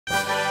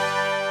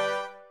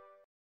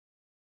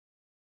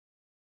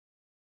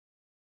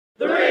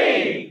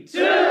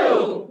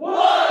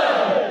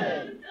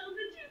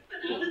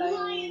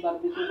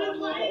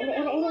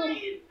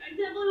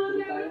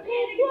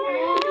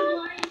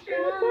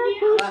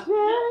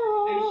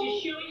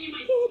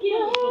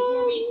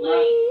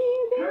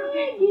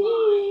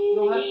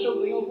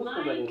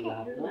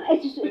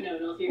But no,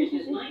 in all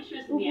seriousness, lying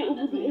stresses me out.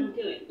 That's why I don't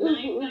do it.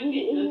 Lying not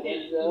good. Okay.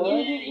 Get it out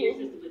of your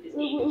system with this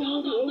game. But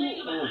also, I'm playing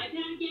on my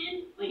iPad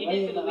again. Like I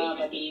did for the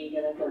waitress game.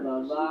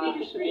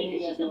 Waitress 3.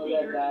 It's just a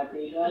bigger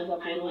version.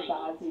 I like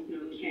it.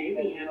 Okay,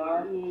 we have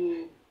our...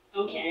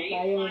 Okay,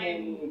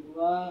 I'm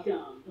dumb.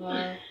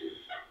 I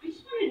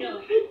just want to know,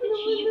 how do you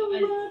achieve a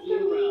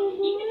 0?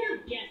 Even if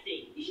you're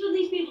guessing, you should at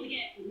least be able to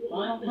get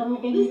 1.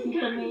 This is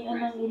kind of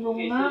impressive.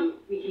 Okay, so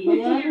we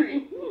can tear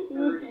it or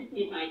burn it.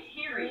 If I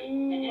tear it,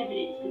 the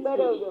evidence can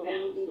still be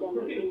found. So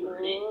we're going to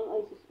burn it.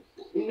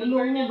 Who's going to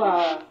burn down the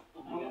house?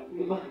 Oh my God,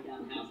 we're going to burn down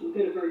the house. We're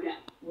going to burn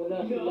down.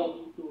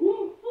 No.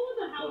 Who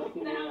the house?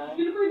 The house is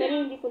going to burn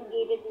down. Hindi ko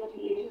gilid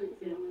matilis.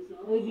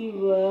 O,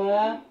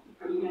 diba?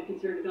 Are you not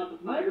concerned about the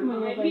fire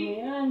behind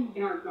me? In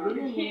our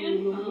garbage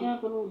can?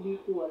 I'm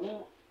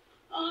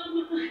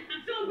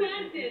so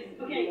bad at this.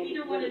 Okay,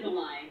 either one is a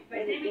lie. If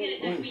I say we get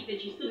it next week,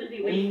 then she's still going to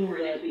be waiting for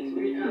it next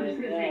week. So I'm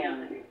just going to hang out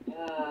with her.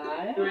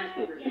 The rest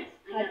of her. Yes,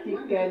 I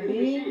got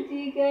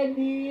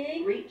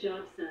 100%. Great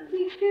job, son.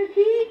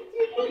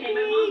 Okay,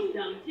 my mom's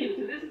dumb too,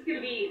 so this is going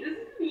to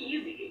be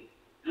easy.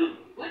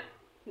 What?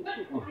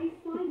 I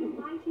saw you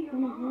lie to your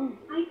mom.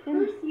 I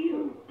curse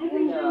you.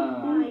 Every time you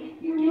lie,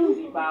 you're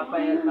guilty. This is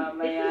why you should not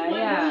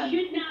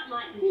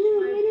lie. This is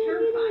why I'm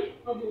terrified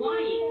of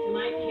lying to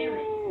my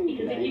parents.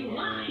 Because if you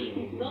lie,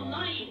 the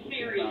lying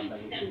fairy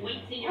that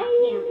waits in your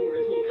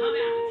floorboards will come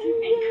out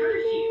and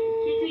curse you.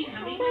 Can't tell you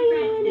how many of my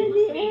friends did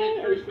listen to me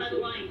got cursed by the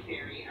lying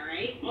fairy,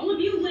 alright? All of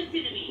you listen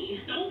to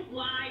me. Don't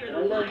lie or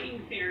the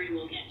lying fairy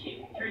will get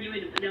you. Turn you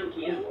into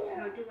Pinocchio.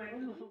 How do I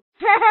know?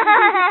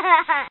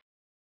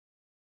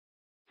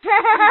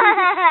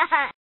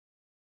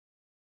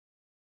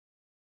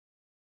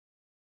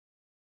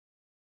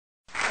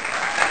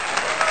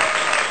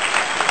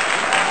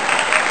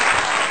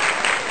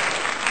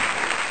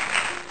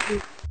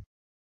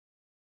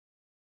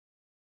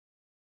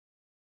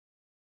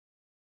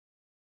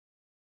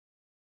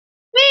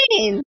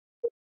 Win!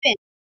 Win!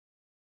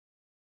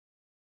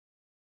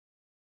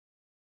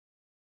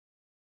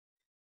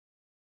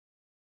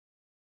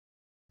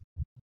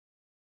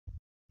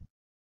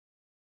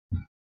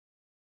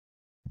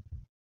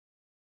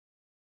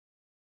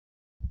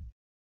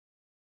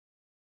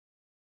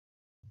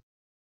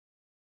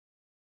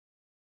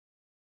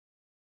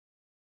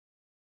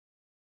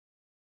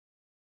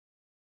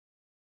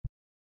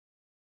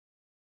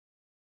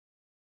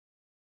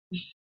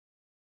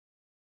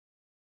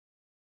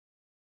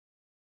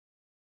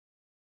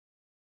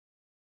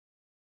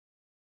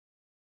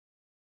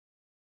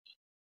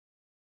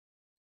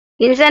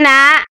 Kinsa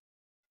na?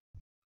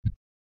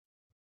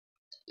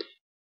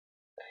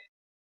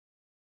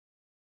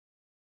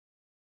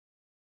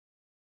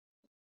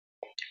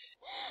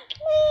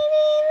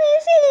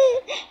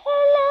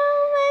 Hello,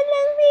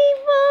 madlang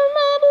people,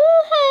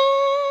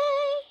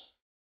 mabuhay!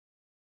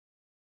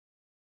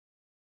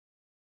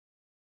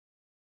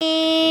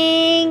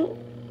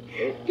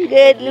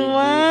 Good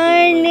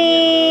morning!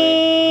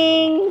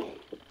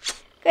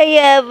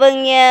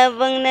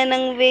 Kayabang-yabang na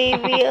ng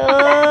baby,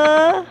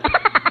 oh!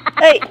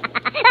 Ay!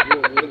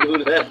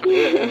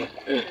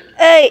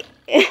 Ay!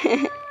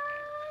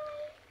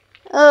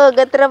 Oh,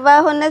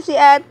 gatrabaho na si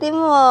ate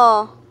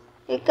mo.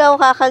 Ikaw,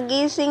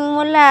 kakagising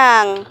mo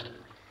lang.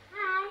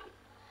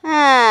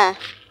 Ha?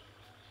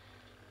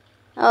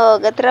 Oh,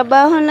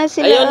 gatrabaho na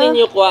sila. Ayaw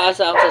ninyo kuha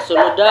sa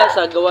sulod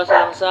sa gawa sa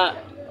lang sa.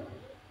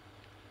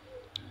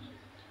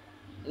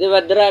 Di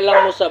ba, dra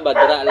lang mo sa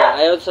badra lang.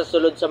 Ayaw sa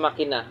sulod sa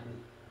makina.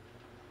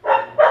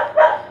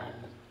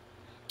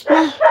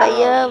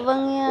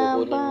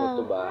 Kayabang-yabang. Kukunin mo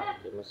to ba?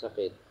 Di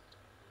masakit.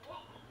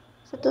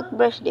 Sa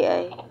toothbrush di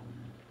ay.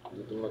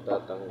 Dito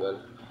matatanggal.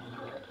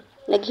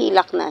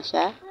 Naghilak na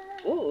siya?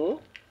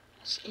 Oo.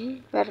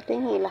 Pero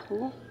yung hilak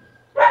niya.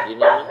 Hindi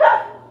naman.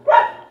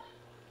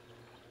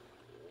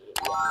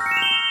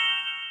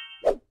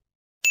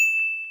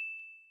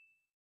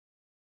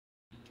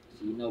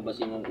 Sinaw ba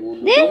sinong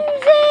ulo?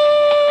 Denzel!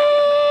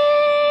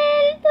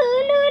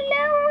 Tulo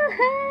lang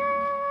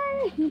mahal!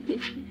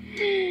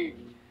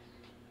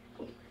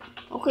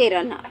 Okay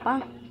ra na pa.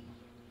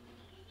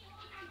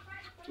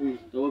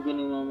 Tawagan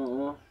ni mama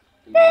mo.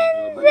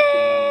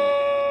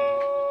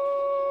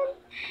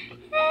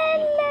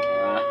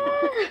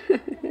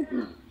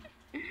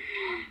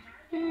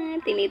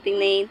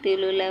 Tinitingnan yung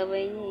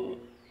tululaway niya.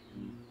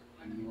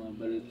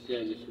 Bumabalik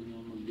siya. Gusto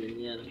mo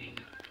magganyan.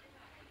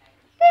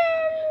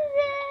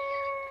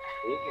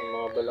 May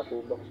mga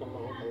balakubak sa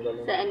mga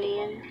tanggalin. Sa ano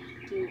yan?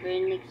 Yung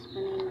vernix pa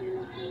na hindi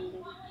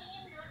natanggal.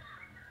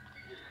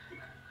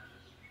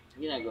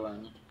 Ginagawa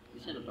niya. Hindi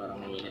siya na parang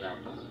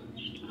nahihirapan.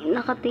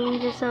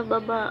 Nakatingin siya sa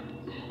baba.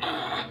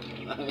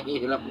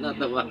 Hirap na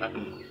tawa ka.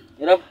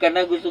 Hirap ka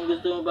na. Gusto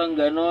mo bang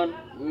ganon?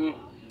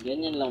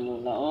 Ganyan lang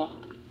muna, oh.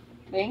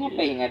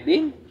 Pahinga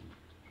din.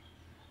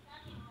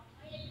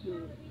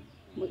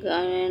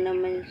 Mag-ano na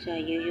naman siya,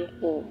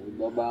 yuyuko.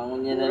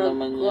 Babangon niya na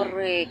naman niya.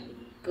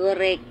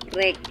 Correct.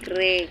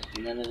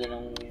 Hindi na siya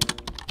ng...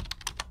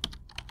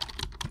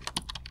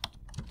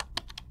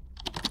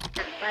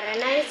 Para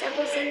nice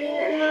ako sa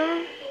niya,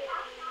 no?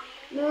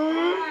 No?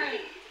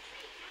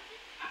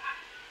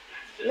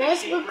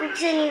 Alas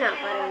guguksan na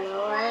para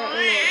mawala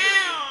na.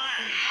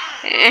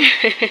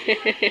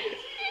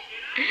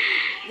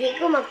 Di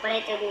ko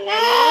magpalit ang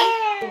ganyan.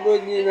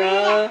 Bagi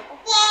na.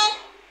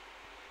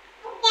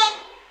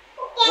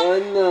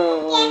 Ano?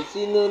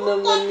 Sino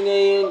naman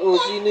ngayon?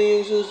 Sino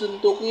yung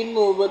susuntukin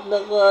mo? Ba't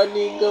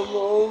nakaaning ka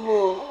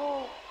mo?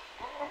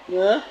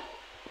 Ha?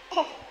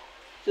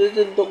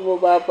 Susuntok mo,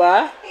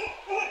 Papa?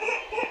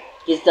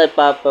 Kiss that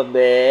Papa,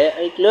 be.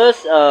 Ay,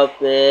 close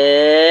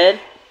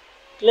open.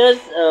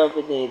 Close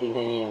open.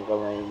 Tinitingnan niyo yung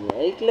kamay niya.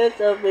 Ay, close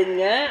open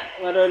nga.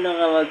 Marunong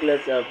ka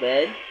mag-close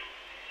open?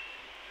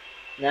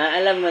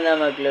 Alam mo na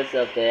mag-close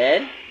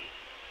open?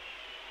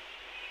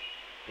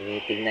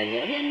 Tinitingnan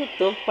niyo. Ay, ano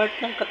to? Part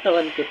ng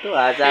katawan ko to.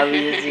 Sabi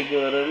niyo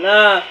siguro,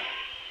 no?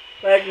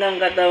 Part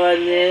ng katawan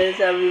niya.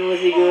 Sabi mo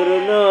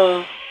siguro,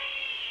 no?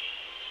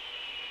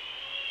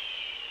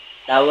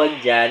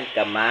 Tawag dyan,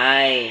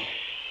 kamay.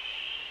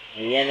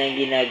 Yan ang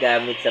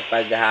ginagamit sa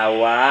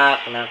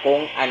paghawak ng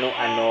kung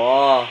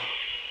ano-ano.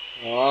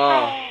 No.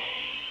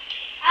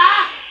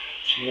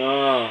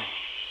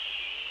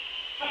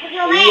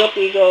 Iyak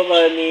ikaw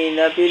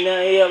kanina.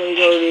 Pinaiyak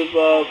ikaw ni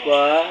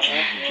Papa.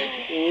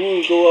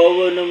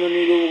 Kawawa naman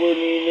ikaw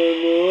kanina,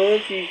 no?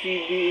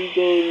 CCB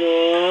ikaw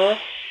na.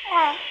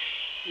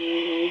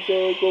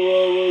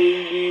 Kawawa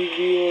yung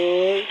baby,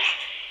 ay.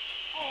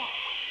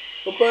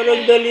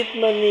 Parang galit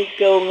man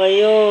ikaw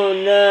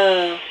ngayon, na.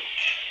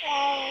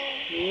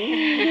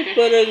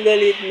 Parang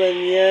galit man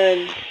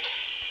yan.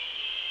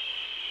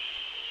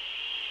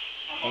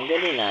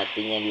 Tanggalin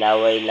natin yan,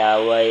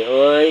 laway-laway,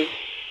 oy.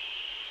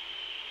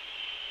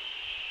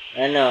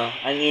 Ano,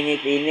 ang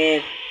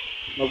init-init.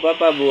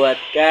 Magpapabuhat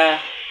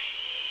ka.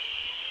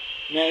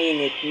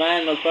 Nainit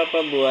man,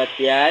 magpapabuhat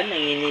yan.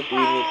 Ang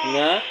init-init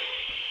nga.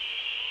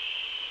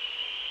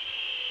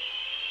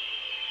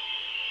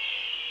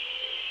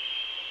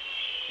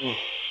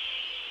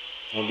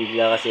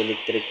 Nabigla kasi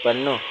electric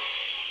pan, no?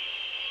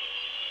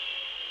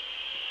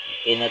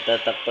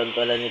 Natatakpan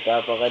pala ni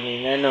Papa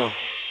kanina, no?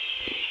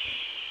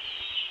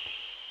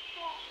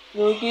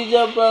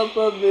 Kisa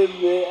Papa,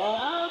 bebe.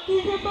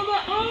 Kisa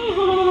Papa.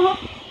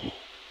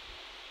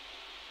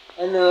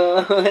 Ano?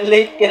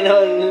 Late ka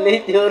naman.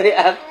 Late yung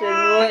reaction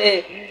mo,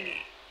 eh.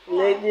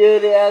 Late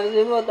yung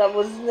reaction mo.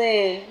 Tapos na,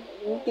 eh.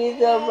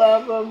 Kisa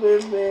Papa,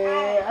 bebe.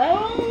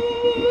 Ate,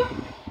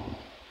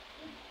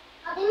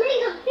 may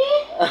gabi.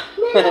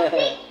 May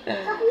gabi.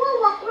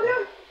 Nakuha ko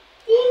ng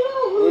tino.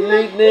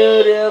 Late na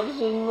yung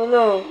reaction mo,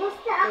 no?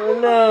 Basta ako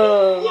Ano?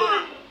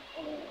 yan.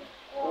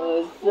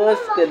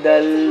 Sus,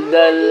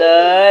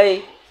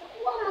 kadaldalay.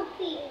 Nakuha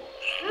mag-pick.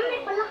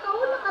 May pala ka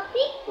ako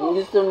naka-pick ko.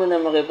 Gusto mo na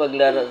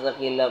makipaglaro sa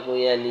kila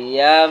Kuya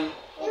Liam?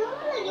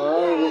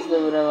 Gusto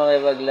mo na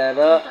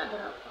makipaglaro?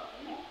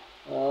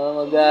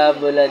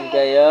 Mag-aabulan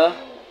kayo?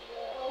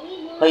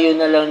 Kayo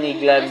na lang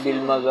ni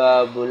Glanville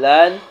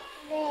mag-aabulan?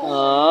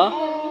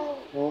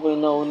 Okay,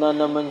 nauna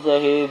naman sa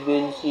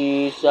heaven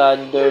si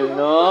Sander,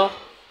 no?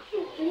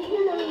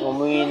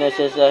 Umuwi na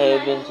siya sa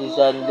heaven si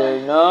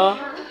Sander, no?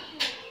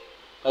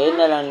 Kayo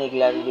na lang ni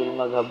Glanville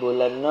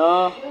maghabulan,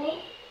 no?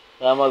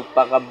 Kaya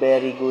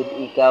magpaka-very good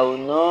ikaw,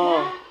 no?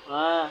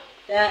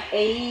 The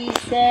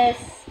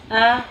aces,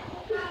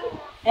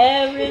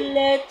 every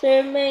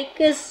letter make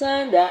a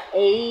sound. The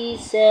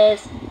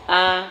aces,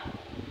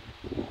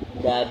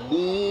 the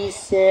B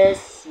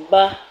says,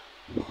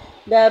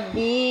 the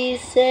B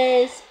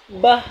says,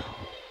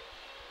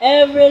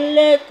 every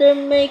letter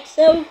makes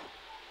a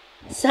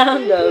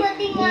sound. The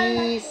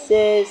B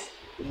says,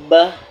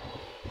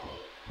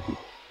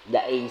 The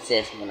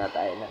aces muna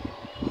tayo na.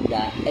 The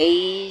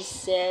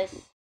aces.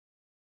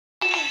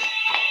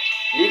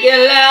 You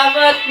can laugh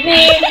at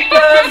me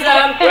because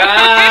I'm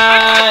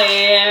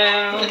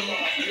crying.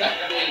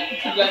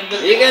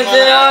 You can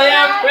say all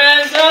your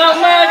friends how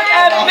much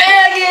I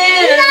beg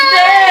you to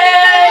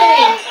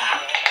stay.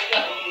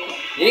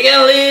 You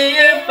can leave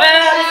your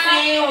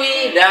fantasy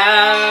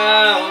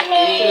without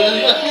me,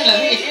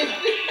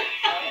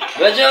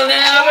 but you'll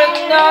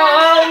never know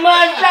how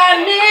much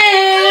I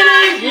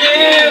need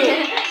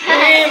you.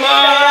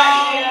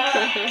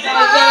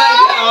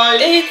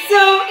 It's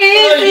so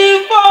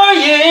easy for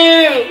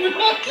you,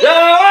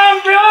 though I'm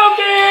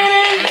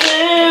broken in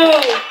two.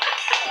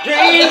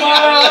 Dream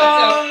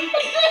on,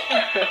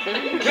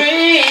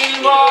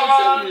 dream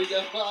on.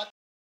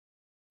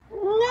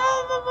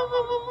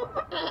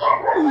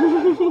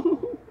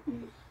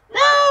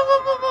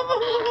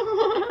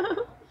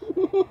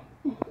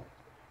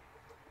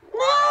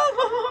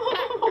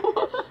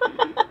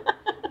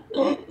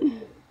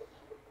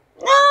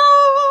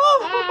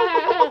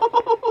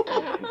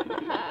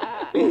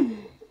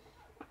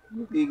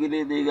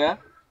 Gigiliti ka?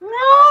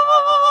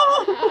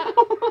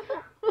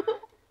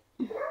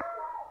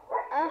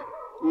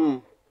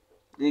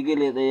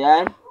 Gigiliti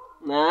yan?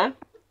 Na?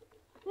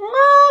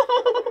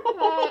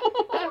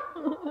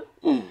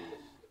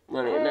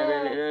 Dali na.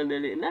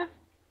 Dali na.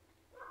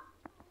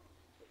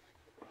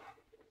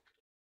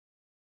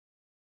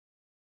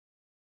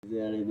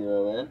 Di ba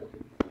ba?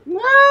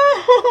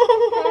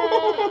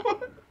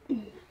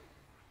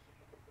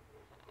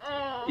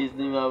 Kiss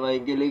ni Mama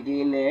yung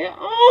kilikili.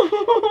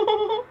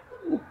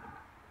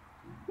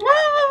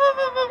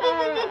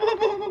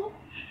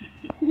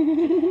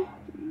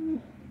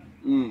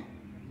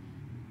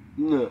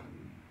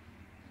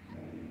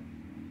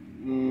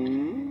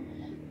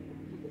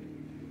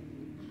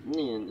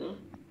 Ano yan,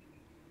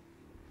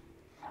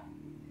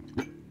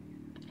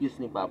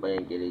 Kiss ni Papa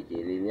yung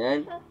kilikili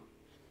niyan.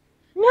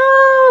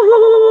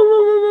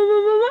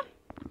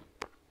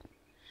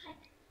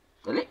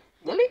 Dali,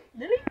 dali,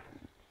 dali.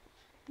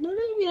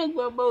 Dali,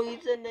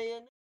 pinagpapawisan na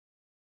yan.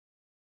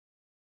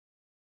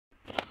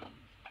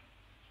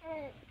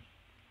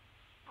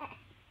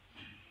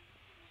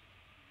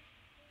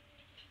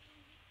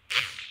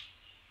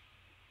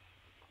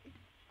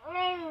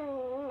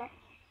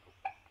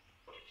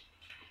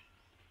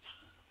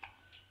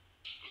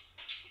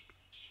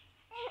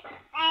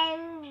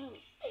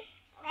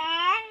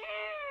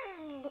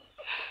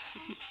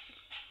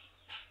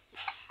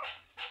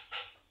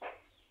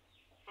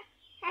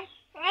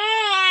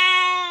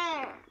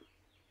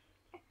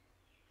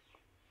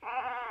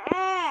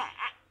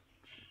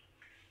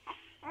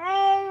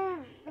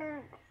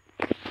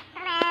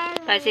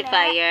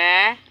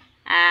 Pacifier.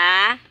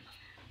 Ah?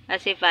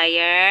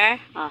 Pacifier.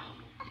 Oh.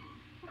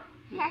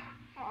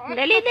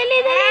 Dali, dali, dali,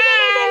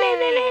 dali, dali,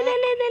 dali,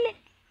 dali, dali.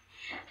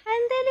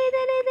 Dali,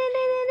 dali,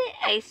 dali, dali.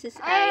 Ay, sus,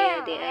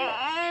 ayaw, di, ay.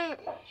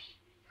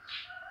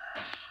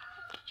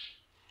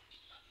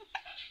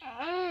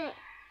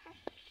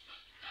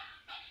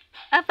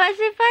 Ah,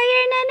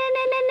 pacifier na, na,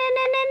 na, na, na,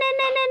 na, na, na,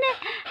 na, na, na.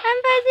 Ang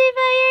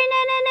pacifier na,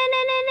 na, na,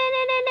 na, na, na,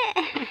 na, na, na.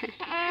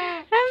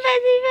 Ang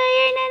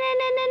pacifier na, na,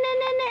 na, na, na,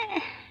 na, na.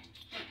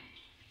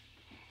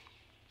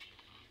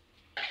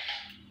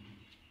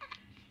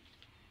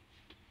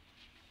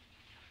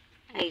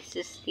 Ay,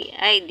 susti.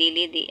 Ay,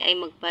 dili, di. Ay,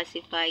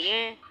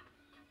 mag-pacifier.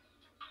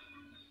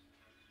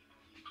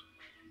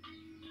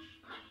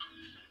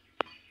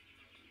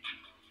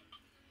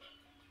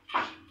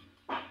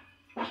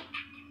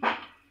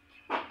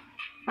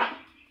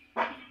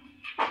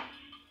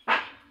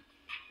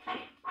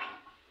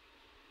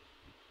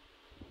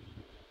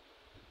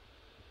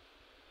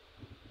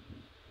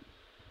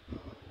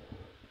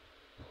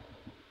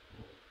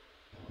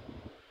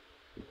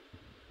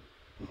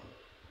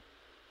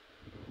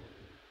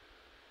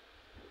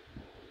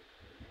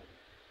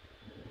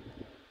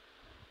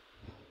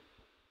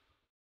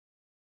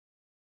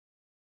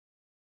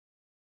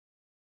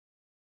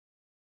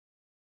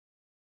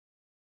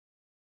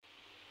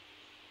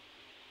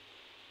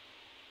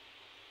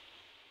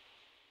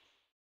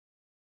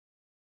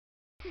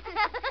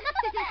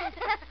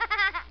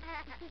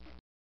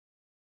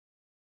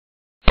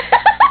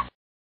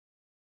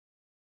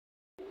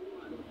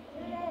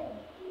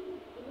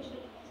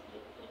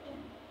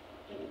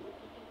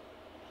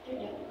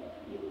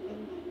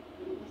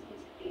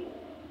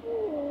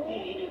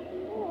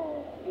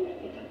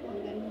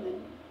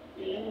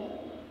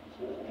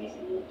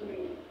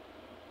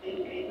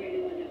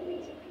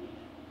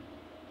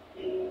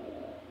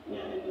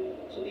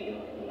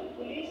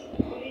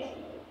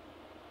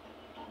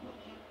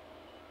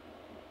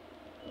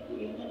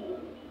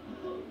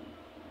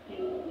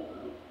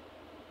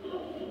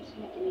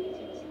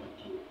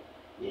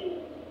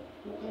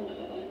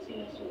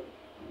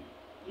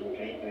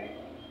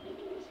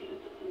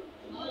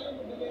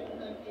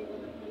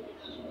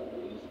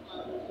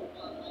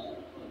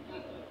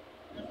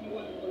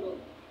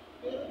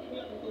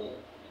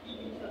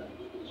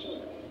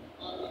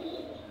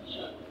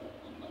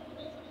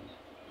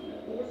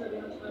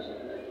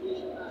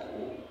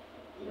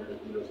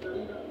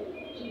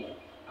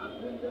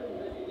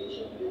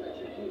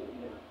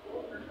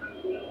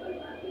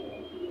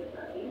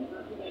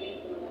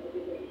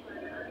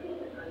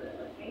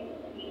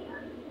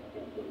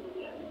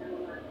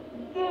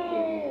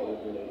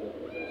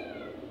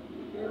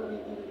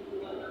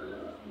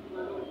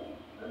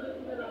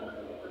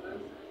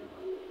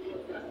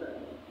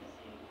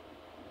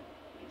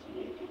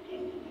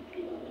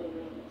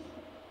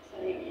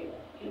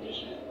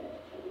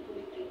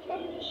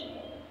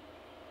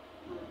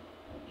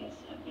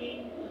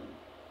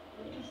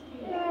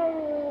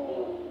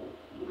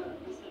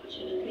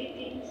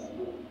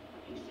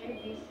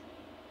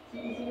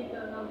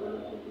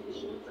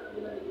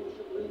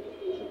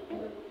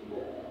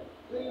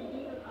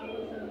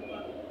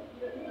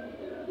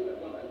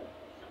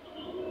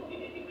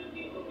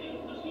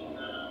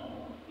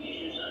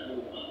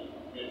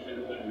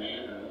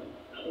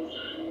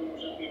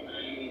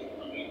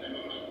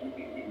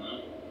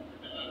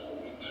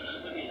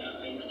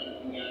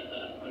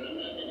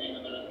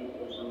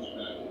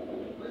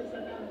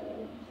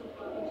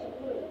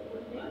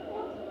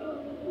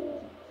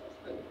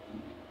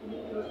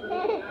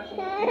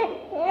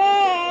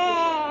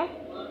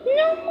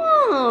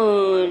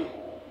 Naman.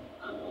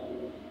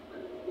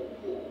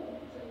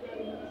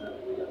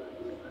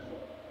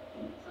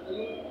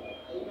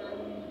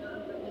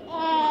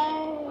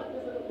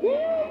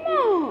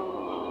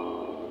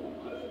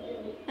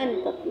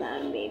 Antok na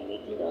ang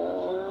baby ko.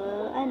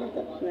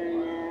 Antok na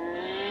na.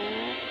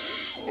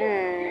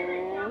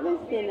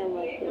 Gusto na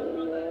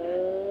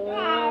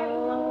matulog.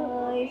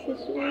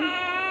 susu.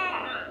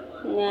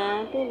 Nga,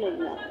 tulog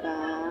na ka.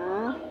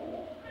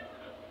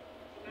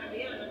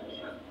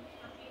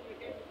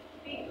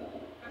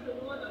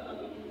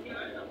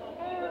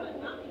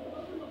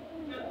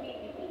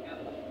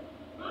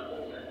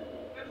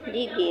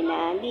 Didi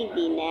na,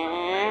 didi na.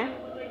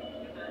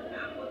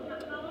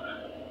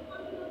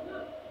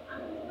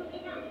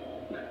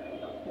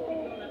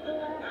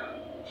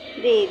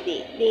 Didi,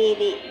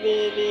 didi,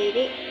 didi,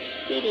 didi.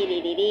 Didi,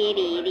 didi,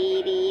 didi,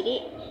 didi, didi.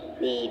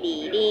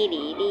 Didi, didi,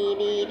 didi,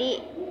 didi.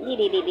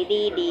 Didi, didi,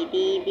 didi,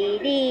 didi,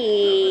 didi.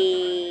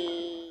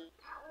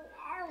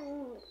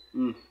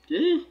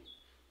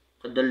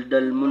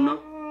 Kadaldal mo na.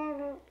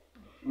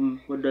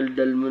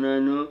 Kadaldal mo na,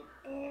 no?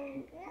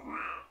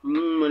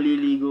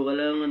 Maliligo ka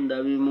lang. Ang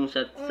dami mong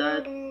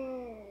sat-sat.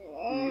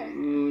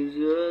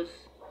 Diyos.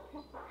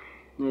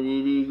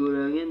 Naliligo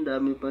lang yan.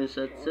 Dami pang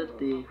sat-sat,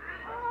 eh.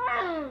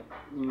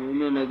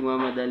 Ano,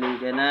 nagmamadali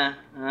ka na?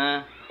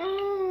 Ha?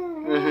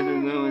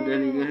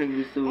 Nagmamadali ka na.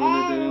 Gusto mo na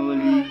talagang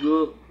maligo.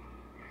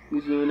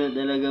 Gusto mo na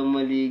talagang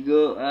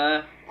maligo,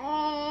 ha?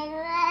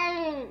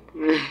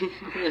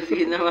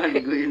 Sige na,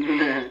 maliguin mo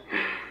na.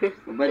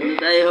 Hubad na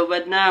tayo,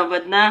 hubad na,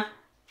 hubad na.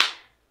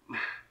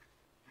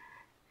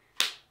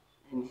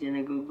 Hindi siya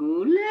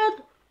nagugulat.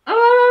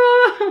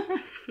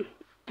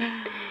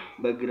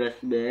 Bagras,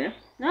 be?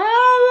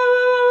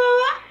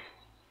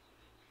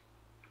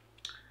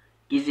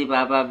 Kisi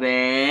papa,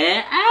 be?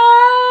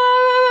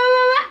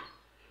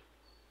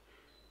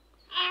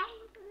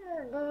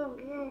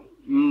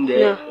 Hindi,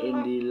 No.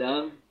 hindi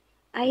lang.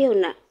 Ayaw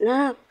na,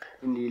 nak.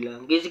 Hindi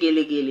lang. Kisi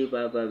kili-kili,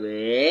 papa,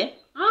 be?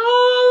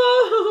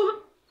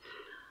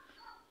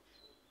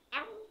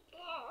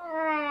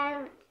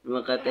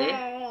 Makate?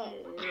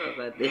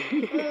 Makate?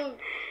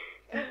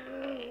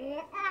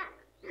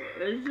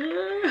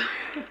 Asa?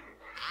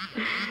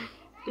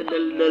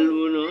 Kadaldal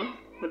mo, no?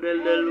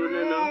 Kadaldal mo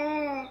na, no?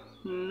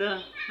 Na,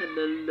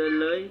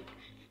 kadaldaloy.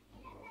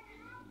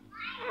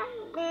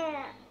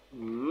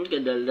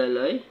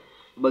 Kadaldaloy.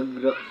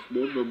 Bagras,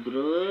 be?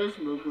 Bagras,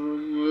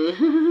 bagras.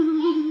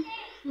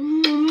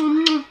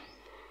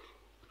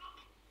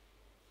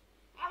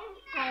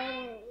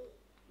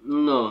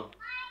 No.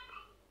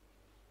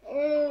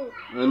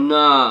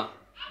 Ano?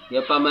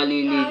 Ya pa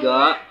maliligo?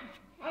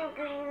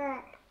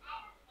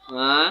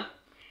 Ha?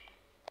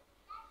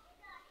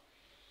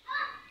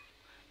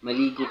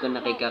 Maligo ka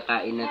na kay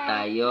kakain na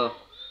tayo.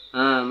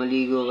 Ha?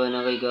 Maligo ka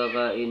na kay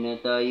kakain na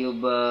tayo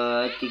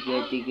ba?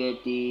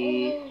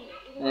 Tika-tika-ti.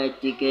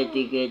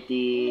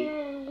 Tika-tika-ti.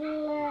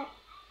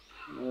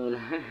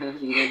 Wala.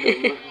 Sige na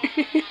daw.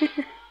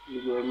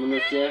 Ligoan mo na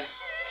siya.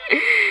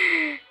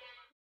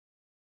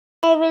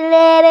 Every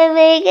letter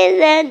makes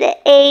on the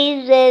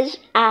ages.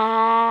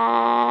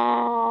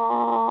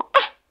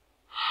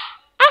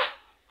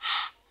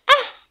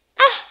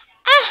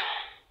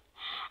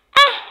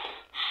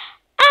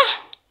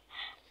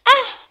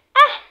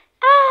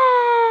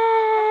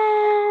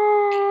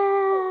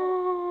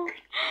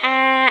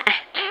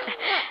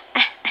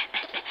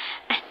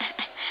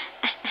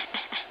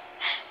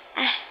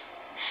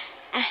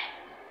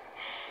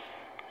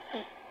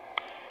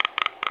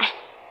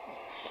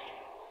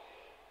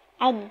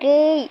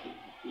 Agay.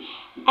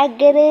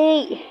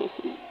 Agay.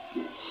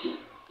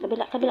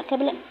 Kabila, kabila,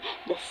 kabila.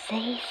 The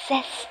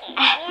aces.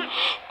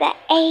 The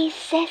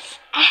aces.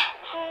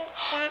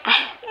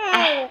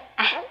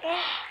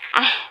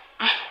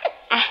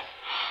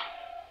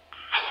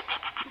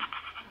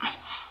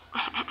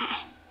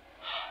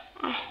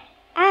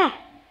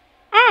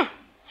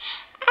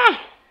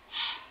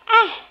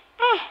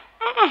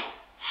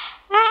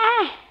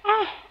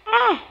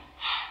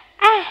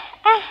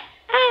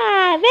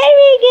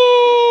 Very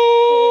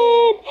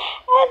good.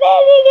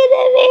 Very good,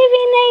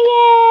 baby na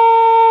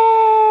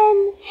yan.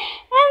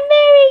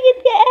 Very good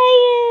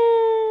kaayo.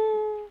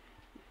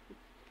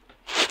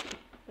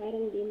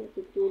 Parang di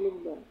matutulog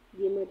ba?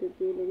 Di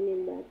matutulog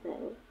ng bata.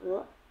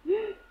 Oh.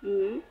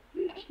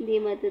 Di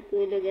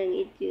matutulog ang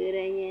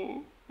itsura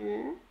niya. Ha?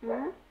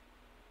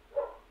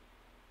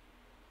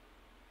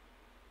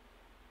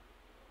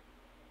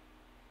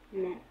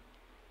 Na.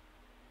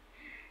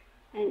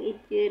 Ang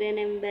itsura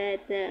ng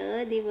bata,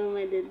 oh, di ba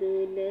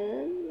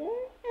matutulog?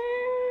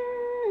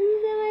 Ang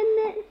sama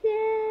na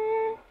siya.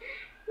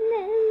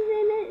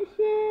 Na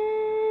siya.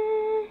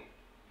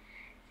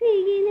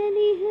 Sige na,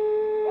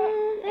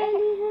 lihak.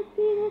 Alihak,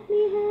 lihak,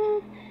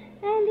 lihak.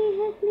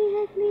 Alihak,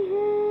 lihak,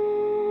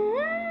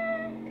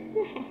 lihak.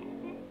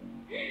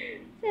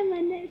 Sama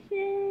na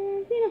siya.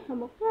 Sino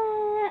kamukha?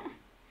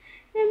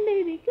 Ng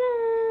baby ka.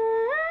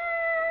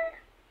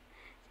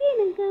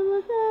 Sinong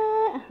kamukha?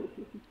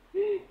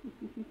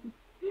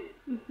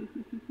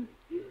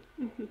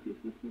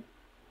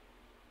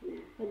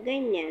 Pag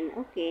ganyan,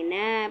 okay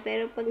na.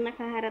 Pero pag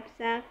nakaharap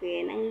sa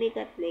akin, ang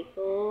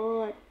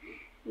likot-likot.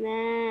 Na.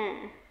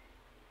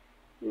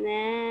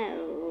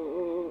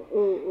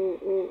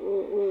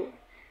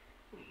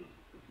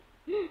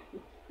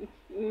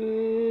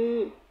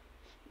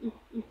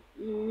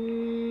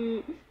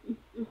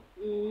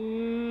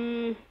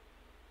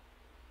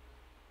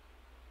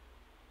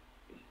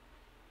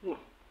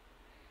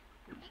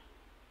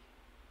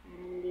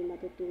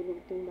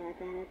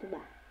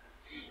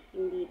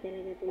 Hindi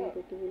talaga ito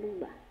matutulog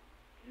ba?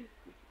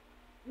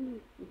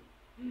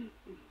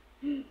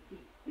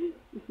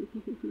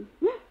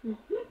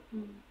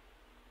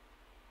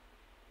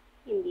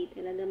 Hindi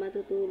talaga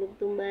matutulog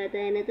tong bata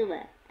na to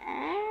ba?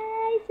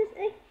 Ay, sus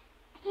ay!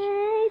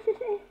 Ay,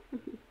 sus ay!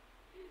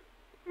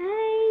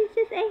 Ay,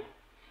 sus ay!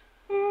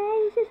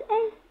 Ay, sus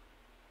ay!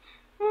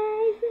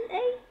 Ay, sus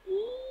ay!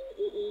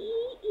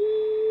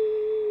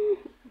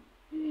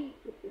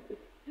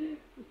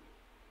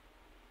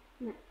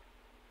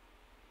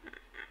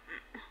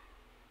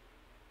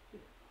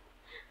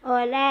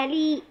 Oh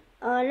lali,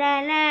 oh la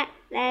la,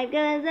 life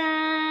goes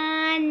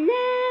on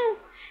now.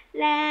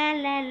 La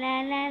la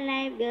la la,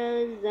 life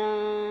goes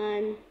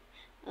on.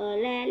 Oh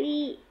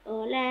lali,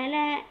 oh la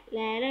la,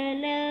 la la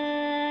la,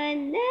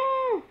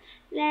 now.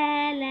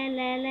 La la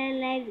la la,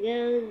 life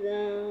goes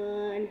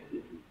on.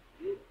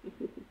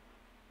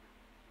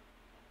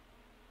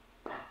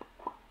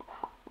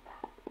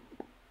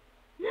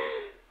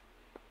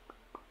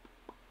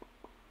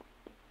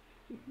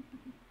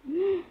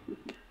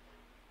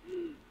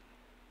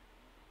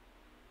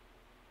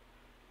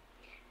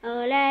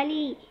 Oh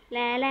lali,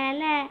 la la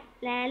la,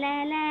 la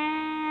la la,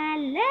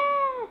 la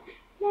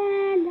la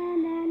la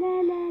la la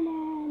la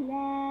la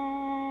la.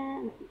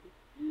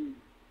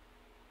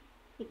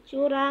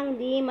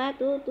 Itsurang di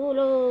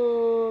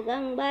matutulog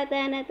ang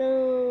bata na to.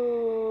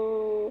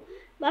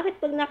 Bakit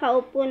pag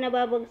nakaupo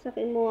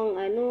nababagsakin mo ang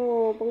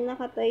ano? Pag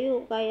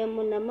nakatayo, kaya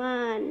mo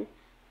naman.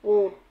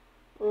 Oh,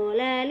 oh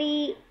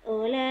lali,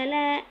 oh la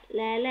la,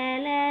 la la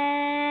la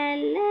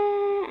la.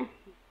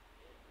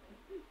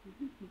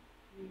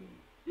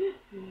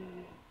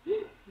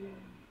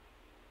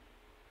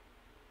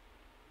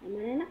 Ay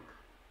mananak.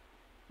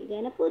 Higa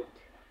na pud.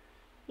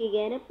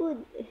 Higa na pud.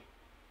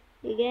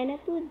 Higa na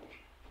pud.